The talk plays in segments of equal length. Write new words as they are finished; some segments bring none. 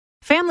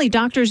Family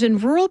doctors in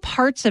rural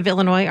parts of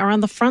Illinois are on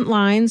the front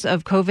lines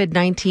of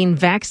COVID-19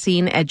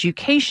 vaccine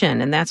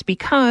education. And that's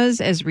because,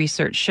 as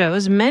research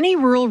shows, many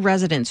rural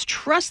residents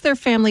trust their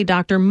family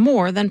doctor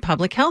more than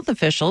public health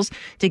officials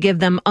to give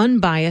them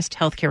unbiased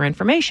healthcare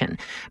information.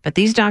 But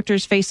these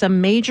doctors face a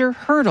major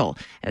hurdle.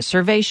 As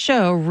surveys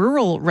show,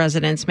 rural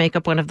residents make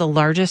up one of the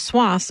largest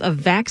swaths of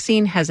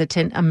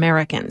vaccine-hesitant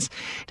Americans.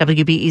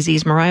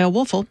 WBEZ's Mariah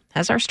Woelfel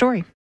has our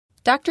story.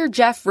 Dr.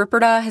 Jeff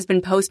Ripperda has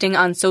been posting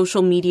on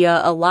social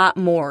media a lot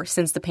more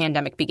since the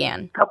pandemic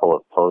began. A couple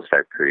of posts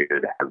I've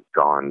created have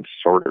gone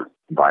sort of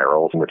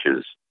viral, which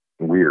is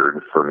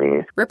weird for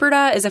me.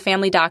 Ripperda is a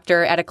family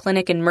doctor at a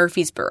clinic in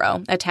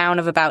Murfreesboro, a town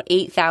of about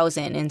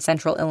 8,000 in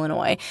central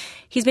Illinois.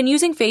 He's been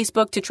using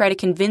Facebook to try to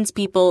convince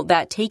people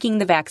that taking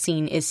the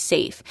vaccine is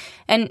safe.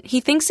 And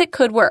he thinks it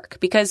could work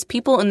because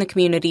people in the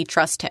community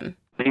trust him.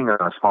 Being a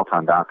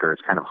small-town doctor,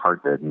 it's kind of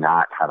hard to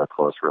not have a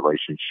close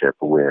relationship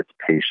with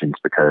patients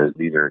because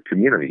these are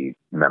community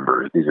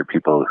members. These are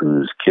people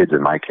whose kids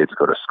and my kids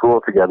go to school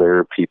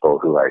together, people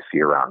who I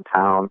see around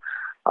town,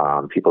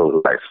 people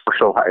who I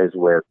socialize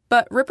with.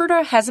 But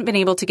Ripperda hasn't been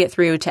able to get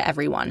through to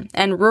everyone,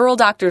 and rural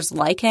doctors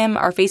like him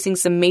are facing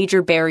some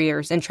major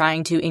barriers in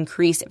trying to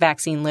increase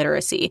vaccine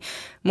literacy.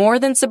 More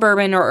than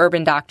suburban or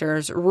urban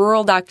doctors,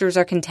 rural doctors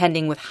are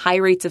contending with high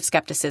rates of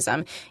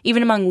skepticism,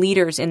 even among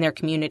leaders in their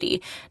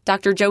community.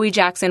 Dr. Joey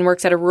Jackson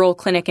works at a rural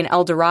clinic in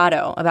El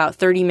Dorado, about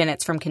 30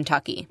 minutes from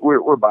Kentucky.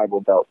 We're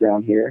Bible Belt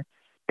down here.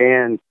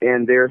 And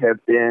there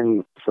have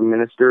been some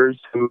ministers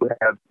who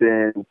have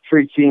been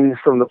preaching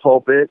from the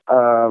pulpit,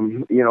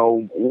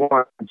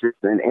 one, just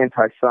an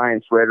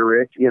anti-science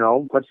rhetoric,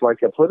 much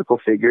like a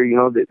political figure,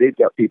 that they've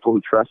got people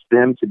who trust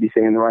them to be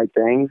saying the right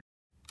things.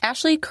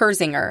 Ashley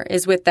Kurzinger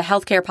is with the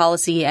healthcare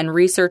policy and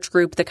research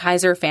group, the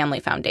Kaiser Family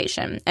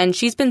Foundation, and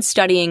she's been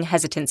studying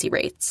hesitancy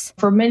rates.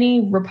 For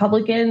many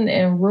Republican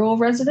and rural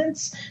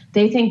residents,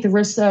 they think the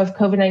risks of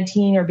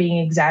COVID-19 are being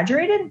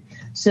exaggerated.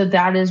 So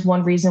that is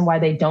one reason why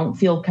they don't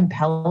feel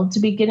compelled to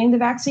be getting the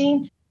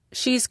vaccine.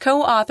 She's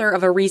co-author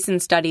of a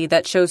recent study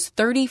that shows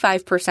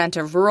 35%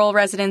 of rural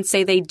residents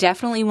say they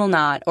definitely will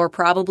not or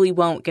probably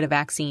won't get a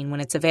vaccine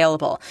when it's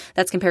available.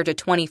 That's compared to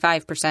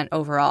 25%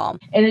 overall.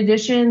 In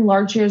addition,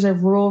 large shares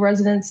of rural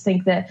residents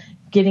think that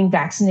getting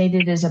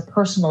vaccinated is a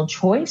personal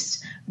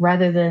choice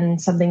rather than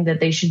something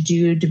that they should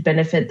do to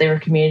benefit their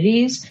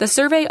communities. The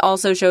survey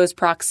also shows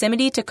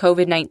proximity to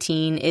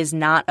COVID-19 is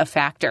not a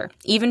factor.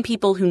 Even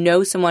people who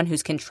know someone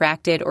who's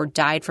contracted or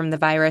died from the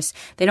virus,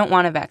 they don't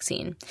want a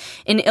vaccine.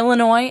 In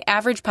Illinois,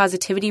 average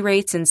positivity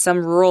rates in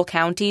some rural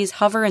counties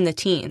hover in the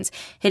teens,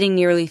 hitting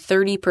nearly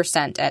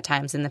 30% at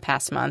times in the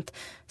past month.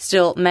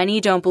 Still,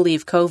 many don't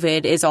believe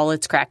COVID is all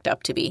it's cracked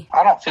up to be.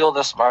 I don't feel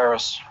this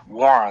virus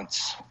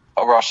warrants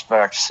a rush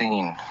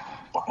vaccine.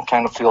 I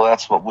kind of feel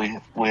that's what we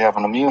have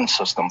an immune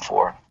system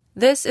for.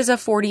 This is a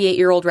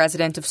 48-year-old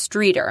resident of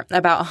Streeter,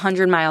 about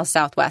 100 miles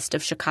southwest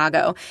of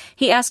Chicago.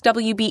 He asked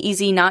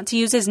WBEZ not to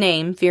use his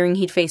name, fearing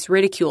he'd face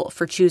ridicule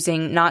for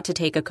choosing not to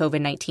take a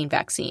COVID-19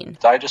 vaccine.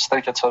 I just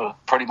think it's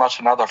pretty much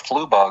another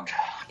flu bug.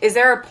 Is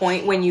there a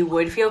point when you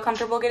would feel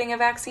comfortable getting a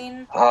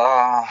vaccine?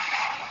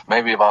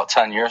 Maybe about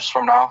 10 years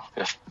from now,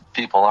 if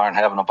people aren't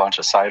having a bunch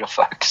of side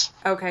effects.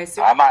 Okay,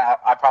 so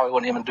I probably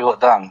wouldn't even do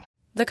it then.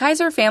 The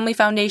Kaiser Family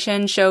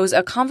Foundation shows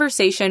a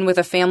conversation with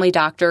a family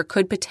doctor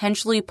could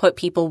potentially put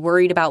people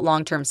worried about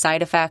long-term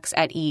side effects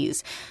at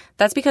ease.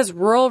 That's because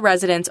rural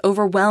residents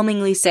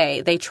overwhelmingly say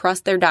they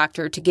trust their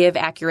doctor to give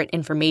accurate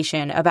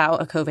information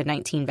about a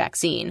COVID-19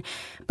 vaccine.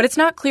 But it's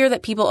not clear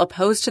that people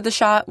opposed to the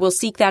shot will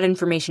seek that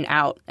information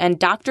out, and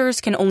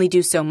doctors can only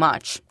do so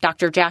much.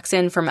 Dr.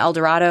 Jackson from El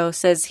Dorado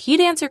says he'd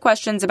answer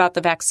questions about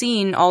the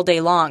vaccine all day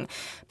long,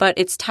 but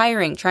it's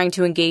tiring trying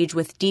to engage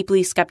with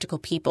deeply skeptical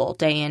people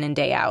day in and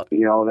day out.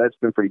 That's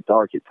been pretty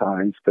dark at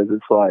times because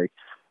it's like,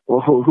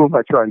 well, who am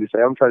I trying to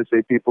say? I'm trying to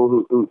say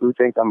people who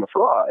think I'm a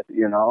fraud,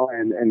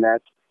 and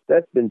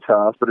that's been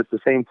tough. But at the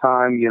same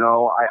time,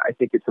 I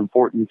think it's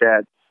important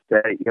that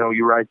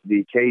you rise to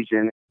the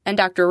occasion. And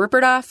Dr.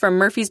 Ripperda from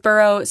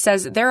Murfreesboro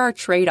says there are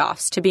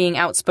trade-offs to being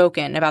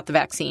outspoken about the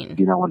vaccine.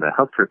 When the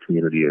healthcare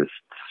community is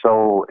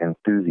so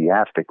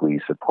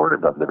enthusiastically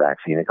supportive of the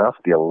vaccine, it can also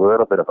be a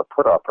little bit of a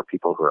put-off for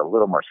people who are a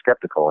little more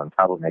skeptical and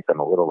probably make them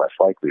a little less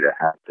likely to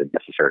have the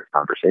necessary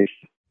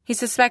conversation. He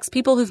suspects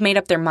people who've made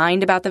up their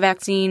mind about the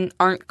vaccine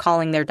aren't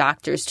calling their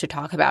doctors to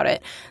talk about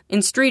it.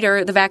 In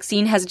Streeter, the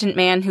vaccine-hesitant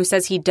man who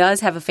says he does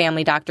have a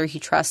family doctor he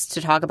trusts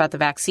to talk about the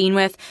vaccine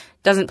with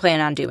doesn't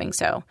plan on doing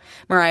so.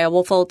 Mariah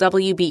Woelfel,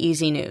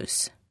 WBEZ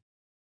News.